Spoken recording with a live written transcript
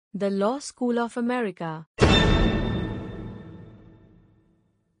The Law School of America.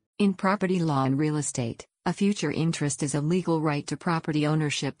 In property law and real estate, a future interest is a legal right to property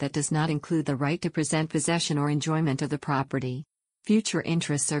ownership that does not include the right to present possession or enjoyment of the property. Future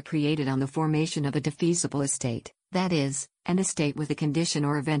interests are created on the formation of a defeasible estate, that is, an estate with a condition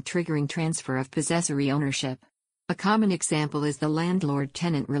or event triggering transfer of possessory ownership. A common example is the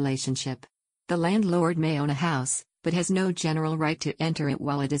landlord-tenant relationship. The landlord may own a house, but has no general right to enter it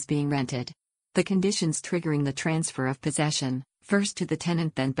while it is being rented. The conditions triggering the transfer of possession, first to the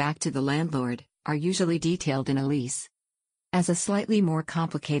tenant then back to the landlord, are usually detailed in a lease. As a slightly more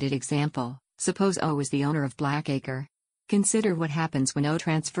complicated example, suppose O is the owner of Blackacre. Consider what happens when O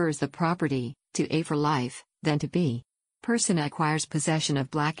transfers the property, to A for life, then to B. Person A acquires possession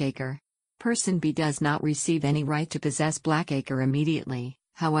of Blackacre. Person B does not receive any right to possess Blackacre immediately,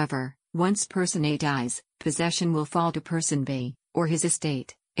 however, once Person A dies, possession will fall to Person B, or his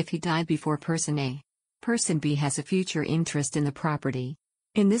estate, if he died before Person A. Person B has a future interest in the property.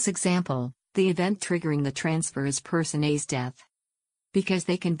 In this example, the event triggering the transfer is Person A's death. Because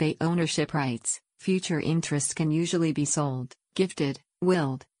they convey ownership rights, future interests can usually be sold, gifted,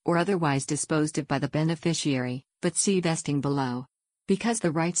 willed, or otherwise disposed of by the beneficiary, but see vesting below. Because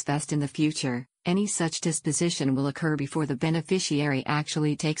the rights vest in the future, any such disposition will occur before the beneficiary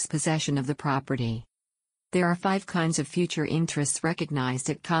actually takes possession of the property. There are 5 kinds of future interests recognized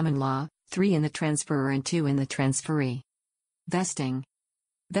at common law, 3 in the transferor and 2 in the transferee. Vesting.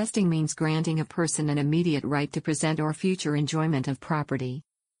 Vesting means granting a person an immediate right to present or future enjoyment of property.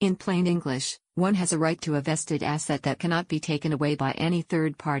 In plain English, one has a right to a vested asset that cannot be taken away by any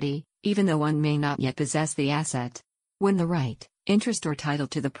third party, even though one may not yet possess the asset. When the right, interest or title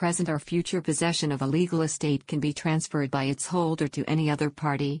to the present or future possession of a legal estate can be transferred by its holder to any other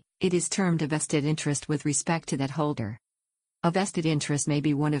party, it is termed a vested interest with respect to that holder. A vested interest may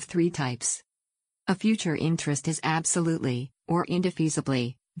be one of 3 types. A future interest is absolutely, or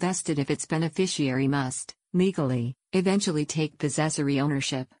indefeasibly, vested if its beneficiary must, legally, eventually take possessory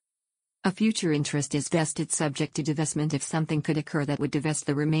ownership. A future interest is vested subject to divestment if something could occur that would divest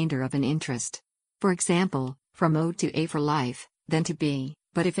the remainder of an interest. For example, from O to A for life, then to B,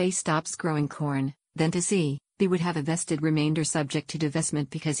 but if A stops growing corn, then to C, B would have a vested remainder subject to divestment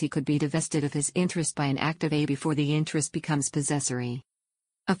because he could be divested of his interest by an act of A before the interest becomes possessory.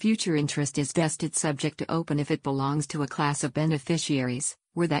 A future interest is vested subject to open if it belongs to a class of beneficiaries,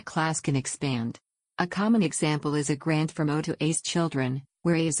 where that class can expand. A common example is a grant from O to A's children,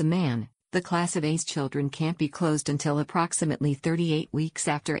 where A is a man. The class of A's children can't be closed until approximately 38 weeks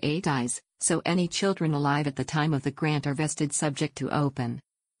after A dies, so any children alive at the time of the grant are vested subject to open.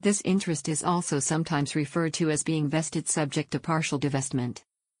 This interest is also sometimes referred to as being vested subject to partial divestment.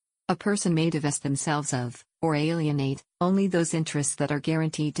 A person may divest themselves of, or alienate, only those interests that are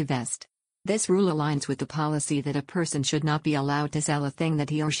guaranteed to vest. This rule aligns with the policy that a person should not be allowed to sell a thing that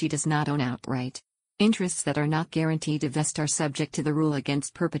he or she does not own outright. Interests that are not guaranteed to vest are subject to the rule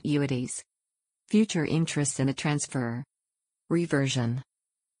against perpetuities. Future interests in a transfer. Reversion.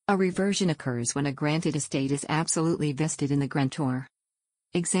 A reversion occurs when a granted estate is absolutely vested in the grantor.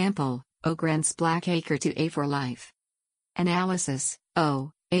 Example, O grants Blackacre to A for life. Analysis, A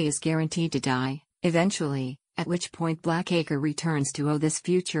is guaranteed to die, eventually, at which point Blackacre returns to O. This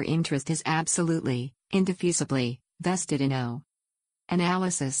future interest is absolutely, indefeasibly, vested in O.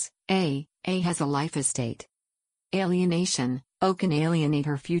 Analysis, A has a life estate. Alienation, O can alienate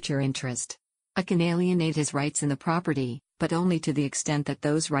her future interest. A can alienate his rights in the property, but only to the extent that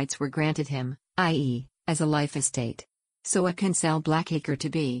those rights were granted him, i.e., as a life estate. So A can sell Blackacre to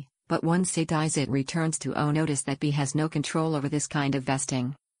B, but once A dies it returns to O. Notice that B has no control over this kind of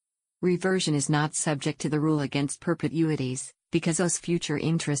vesting. Reversion is not subject to the rule against perpetuities, because O's future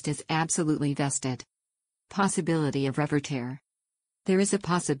interest is absolutely vested. Possibility of revertere. There is a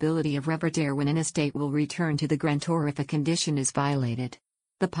possibility of revertere when an estate will return to the grantor if a condition is violated.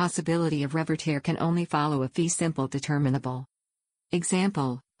 The possibility of revertere can only follow a fee simple determinable.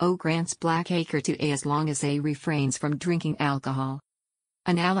 Example, O grants Blackacre to A as long as A refrains from drinking alcohol.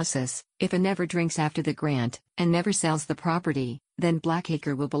 Analysis, if A never drinks after the grant, and never sells the property, then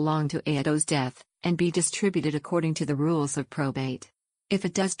Blackacre will belong to A at O's death, and be distributed according to the rules of probate. If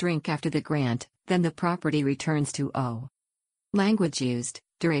it does drink after the grant, then the property returns to O. Language used,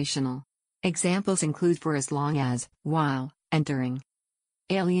 durational. Examples include for as long as, while, and during.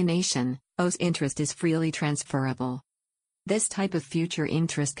 Alienation, O's interest is freely transferable. This type of future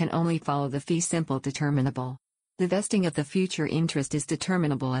interest can only follow the fee simple determinable. The vesting of the future interest is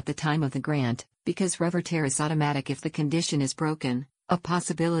determinable at the time of the grant, because revertere is automatic if the condition is broken. A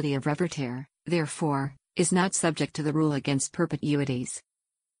possibility of revertere, therefore, is not subject to the rule against perpetuities.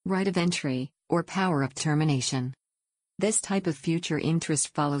 Right of entry, or power of termination. This type of future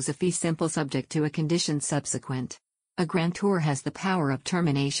interest follows a fee simple subject to a condition subsequent. A grantor has the power of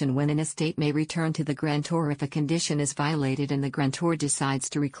termination when an estate may return to the grantor if a condition is violated and the grantor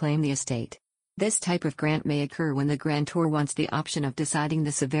decides to reclaim the estate. This type of grant may occur when the grantor wants the option of deciding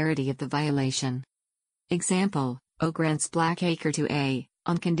the severity of the violation. Example, O grants Blackacre to A,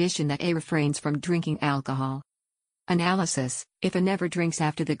 on condition that A refrains from drinking alcohol. Analysis: if A never drinks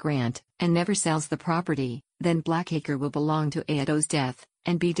after the grant, and never sells the property, then Blackacre will belong to A at O's death,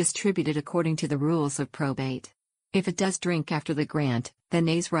 and be distributed according to the rules of probate. If it does drink after the grant, then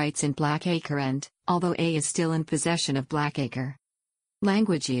A's rights in Blackacre end, although A is still in possession of Blackacre.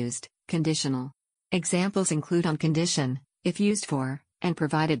 Language used: conditional. Examples include on condition, if used for, and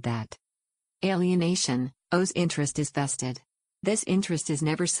provided that. Alienation: O's interest is vested. This interest is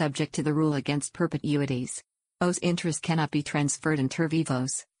never subject to the rule against perpetuities. O's interest cannot be transferred inter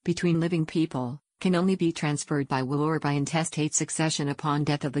vivos, between living people, can only be transferred by will or by intestate succession upon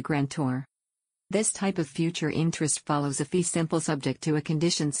death of the grantor. This type of future interest follows a fee simple subject to a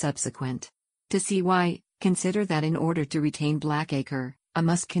condition subsequent. To see why, consider that in order to retain Blackacre, A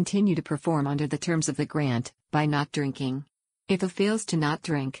must continue to perform under the terms of the grant, by not drinking. If A fails to not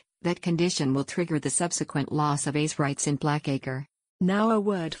drink, that condition will trigger the subsequent loss of A's rights in Blackacre. Now a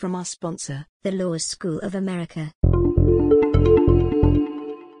word from our sponsor, the Law School of America.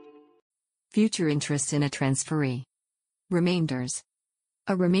 Future interest in a transferee. Remainders.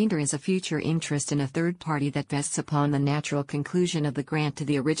 A remainder is a future interest in a third party that vests upon the natural conclusion of the grant to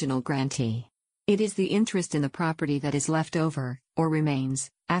the original grantee. It is the interest in the property that is left over, or remains,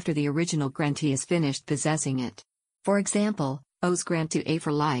 after the original grantee is finished possessing it. For example, O's grant to A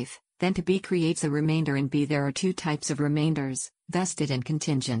for life, then to B creates a remainder in B. There are two types of remainders, vested and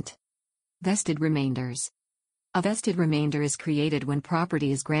contingent. Vested remainders. A vested remainder is created when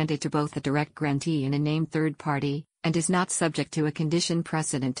property is granted to both the direct grantee and a named third party, and is not subject to a condition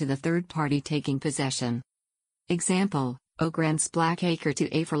precedent to the third party taking possession. Example, O grants Blackacre to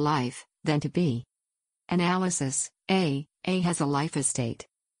A for life, then to B. Analysis: A has a life estate.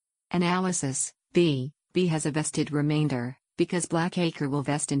 Analysis: B has a vested remainder, because Blackacre will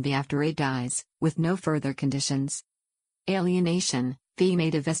vest in B after A dies, with no further conditions. Alienation: B may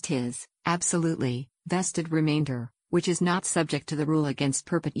divest his, absolutely, vested remainder, which is not subject to the rule against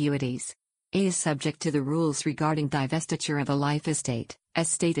perpetuities. A is subject to the rules regarding divestiture of a life estate, as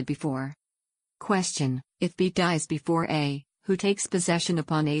stated before. Question: if B dies before A, who takes possession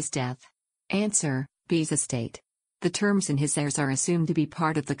upon A's death? Answer: B's estate. The terms in his heirs are assumed to be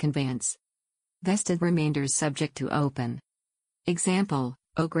part of the conveyance. Vested remainders subject to open. Example,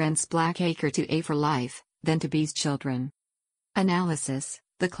 O grants Blackacre to A for life, then to B's children. Analysis: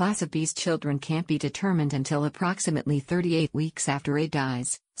 the class of B's children can't be determined until approximately 38 weeks after A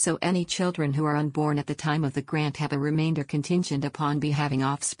dies, so any children who are unborn at the time of the grant have a remainder contingent upon B having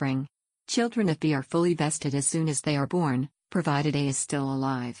offspring. Children of B are fully vested as soon as they are born, provided A is still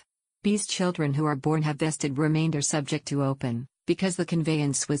alive. B's children who are born have vested remainder subject to open, because the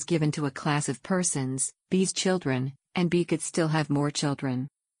conveyance was given to a class of persons, B's children, and B could still have more children.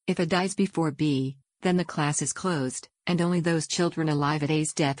 If A dies before B, then the class is closed, and only those children alive at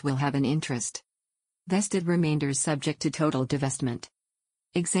A's death will have an interest. Vested remainders subject to total divestment.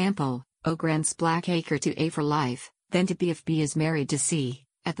 Example, O grants Blackacre to A for life, then to B if B is married to C,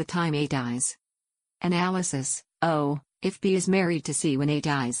 at the time A dies. Analysis: O, if B is married to C when A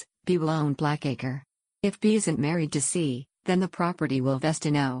dies, B will own Blackacre. If B isn't married to C, then the property will vest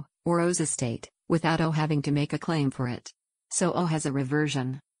in O, or O's estate, without O having to make a claim for it. So O has a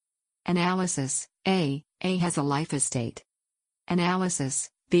reversion. Analysis: A has a life estate. Analysis: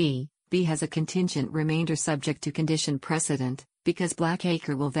 B has a contingent remainder subject to condition precedent, because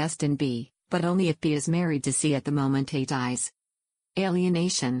Blackacre will vest in B, but only if B is married to C at the moment A dies.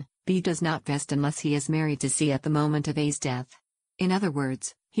 Alienation: B does not vest unless he is married to C at the moment of A's death. In other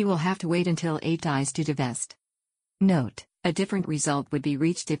words, he will have to wait until A dies to divest. Note: a different result would be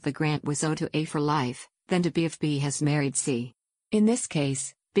reached if the grant was owed to A for life, than to B if B has married C. In this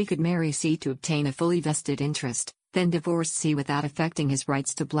case, B could marry C to obtain a fully vested interest, then divorce C without affecting his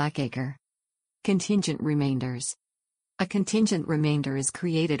rights to Blackacre. Contingent remainders. A contingent remainder is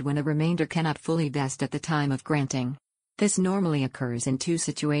created when a remainder cannot fully vest at the time of granting. This normally occurs in two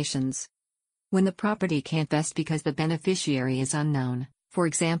situations. When the property can't vest because the beneficiary is unknown, for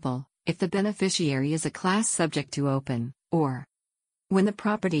example, if the beneficiary is a class subject to open, or when the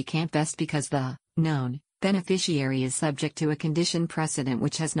property can't vest because the known beneficiary is subject to a condition precedent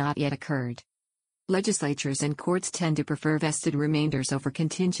which has not yet occurred. Legislatures and courts tend to prefer vested remainders over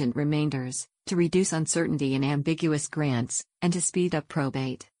contingent remainders, to reduce uncertainty in ambiguous grants, and to speed up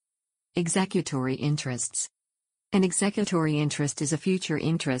probate. Executory interests. An executory interest is a future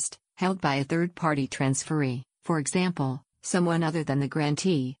interest, held by a third-party transferee, for example, someone other than the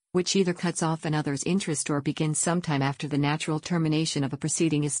grantee, which either cuts off another's interest or begins sometime after the natural termination of a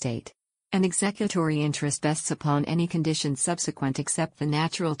preceding estate. An executory interest vests upon any condition subsequent except the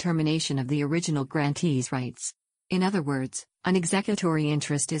natural termination of the original grantee's rights. In other words, an executory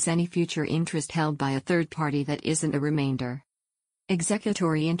interest is any future interest held by a third party that isn't a remainder.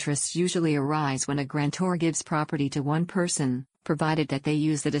 Executory interests usually arise when a grantor gives property to one person, provided that they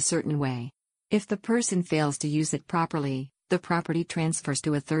use it a certain way. If the person fails to use it properly, the property transfers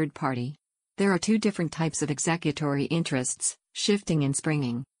to a third party. There are two different types of executory interests, shifting and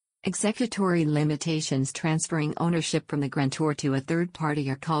springing. Executory limitations transferring ownership from the grantor to a third party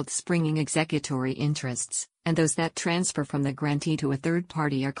are called springing executory interests, and those that transfer from the grantee to a third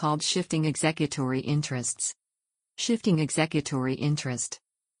party are called shifting executory interests. Shifting executory interest.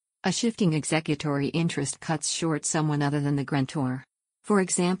 A shifting executory interest cuts short someone other than the grantor. For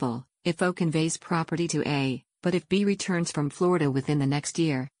example, if O conveys property to A, but if B returns from Florida within the next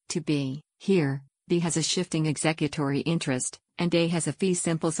year, to B, here, B has a shifting executory interest, and A has a fee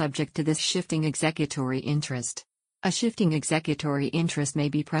simple subject to this shifting executory interest. A shifting executory interest may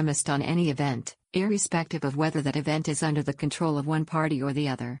be premised on any event, irrespective of whether that event is under the control of one party or the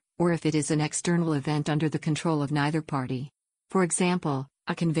other, or if it is an external event under the control of neither party. For example,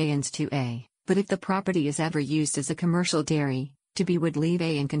 a conveyance to A, but if the property is ever used as a commercial dairy, to B would leave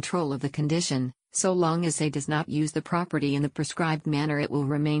A in control of the condition, so long as A does not use the property in the prescribed manner it will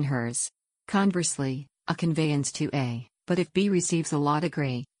remain hers. Conversely, a conveyance to A, but if B receives a law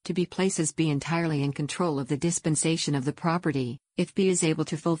degree, to B places B entirely in control of the dispensation of the property. If B is able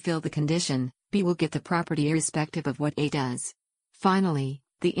to fulfill the condition, B will get the property irrespective of what A does. Finally,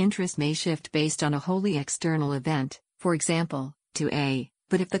 the interest may shift based on a wholly external event, for example, to A,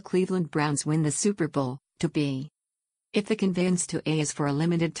 but if the Cleveland Browns win the Super Bowl, to B. If the conveyance to A is for a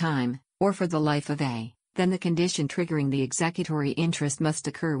limited time, or for the life of A, then the condition triggering the executory interest must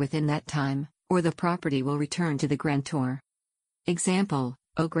occur within that time, or the property will return to the grantor. Example,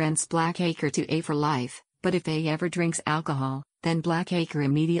 O grants Blackacre to A for life, but if A ever drinks alcohol, then Blackacre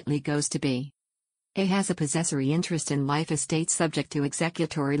immediately goes to B. A has a possessory interest in life estate subject to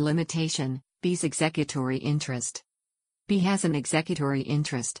executory limitation, B's executory interest. B has an executory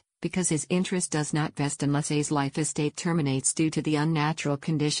interest, because his interest does not vest unless A's life estate terminates due to the unnatural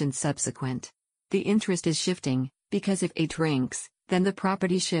condition subsequent. The interest is shifting, because if A drinks, then the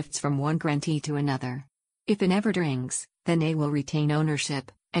property shifts from one grantee to another. If A never drinks, then A will retain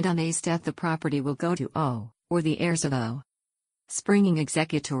ownership, and on A's death the property will go to O, or the heirs of O. Springing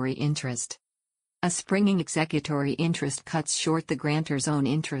executory interest. A springing executory interest cuts short the grantor's own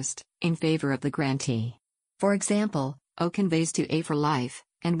interest, in favor of the grantee. For example, O conveys to A for life,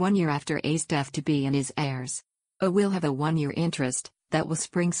 and 1 year after A's death to B and his heirs. O will have a 1-year interest, that will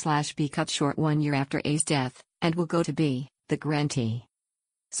spring/be cut short 1 year after A's death, and will go to B, the grantee.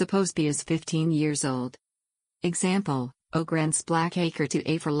 Suppose B is 15 years old. Example, O grants Blackacre to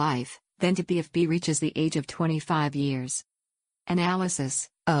A for life, then to B if B reaches the age of 25 years. Analysis,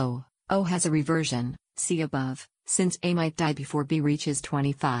 O has a reversion, see above, since A might die before B reaches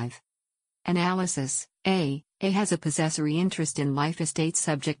 25. Analysis, A has a possessory interest in life estate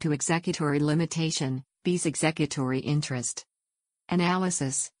subject to executory limitation, B's executory interest.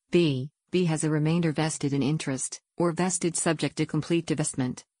 Analysis, B has a remainder vested in interest, or vested subject to complete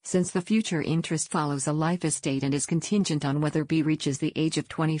divestment, since the future interest follows a life estate and is contingent on whether B reaches the age of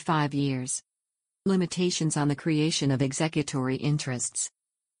 25 years. Limitations on the creation of executory interests.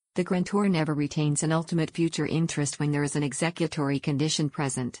 The grantor never retains an ultimate future interest when there is an executory condition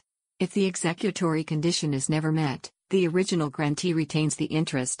present. If the executory condition is never met, the original grantee retains the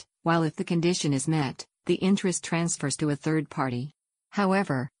interest, while if the condition is met, the interest transfers to a third party.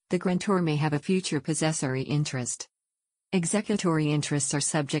 However, the grantor may have a future possessory interest. Executory interests are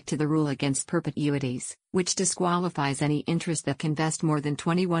subject to the rule against perpetuities, which disqualifies any interest that can vest more than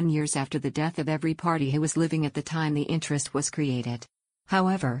 21 years after the death of every party who was living at the time the interest was created.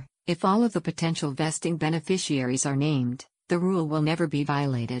 However, if all of the potential vesting beneficiaries are named, the rule will never be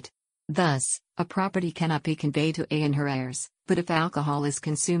violated. Thus, a property cannot be conveyed to A and her heirs, but if alcohol is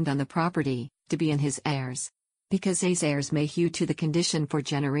consumed on the property, to B and his heirs. Because A's heirs may hew to the condition for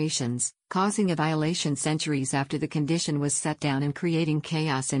generations, causing a violation centuries after the condition was set down and creating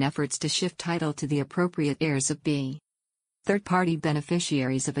chaos in efforts to shift title to the appropriate heirs of B. Third-party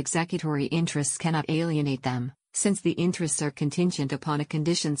beneficiaries of executory interests cannot alienate them, since the interests are contingent upon a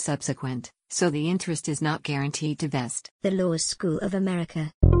condition subsequent, so the interest is not guaranteed to vest. The Law School of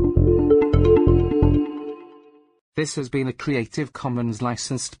America. This has been a Creative Commons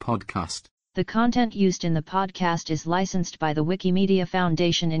licensed podcast. The content used in the podcast is licensed by the Wikimedia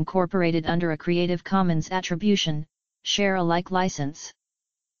Foundation Incorporated under a Creative Commons Attribution, Share Alike license.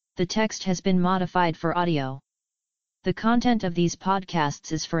 The text has been modified for audio. The content of these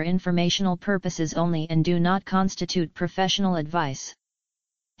podcasts is for informational purposes only and do not constitute professional advice.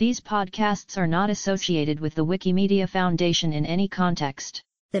 These podcasts are not associated with the Wikimedia Foundation in any context.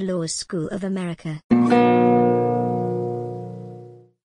 The Law School of America.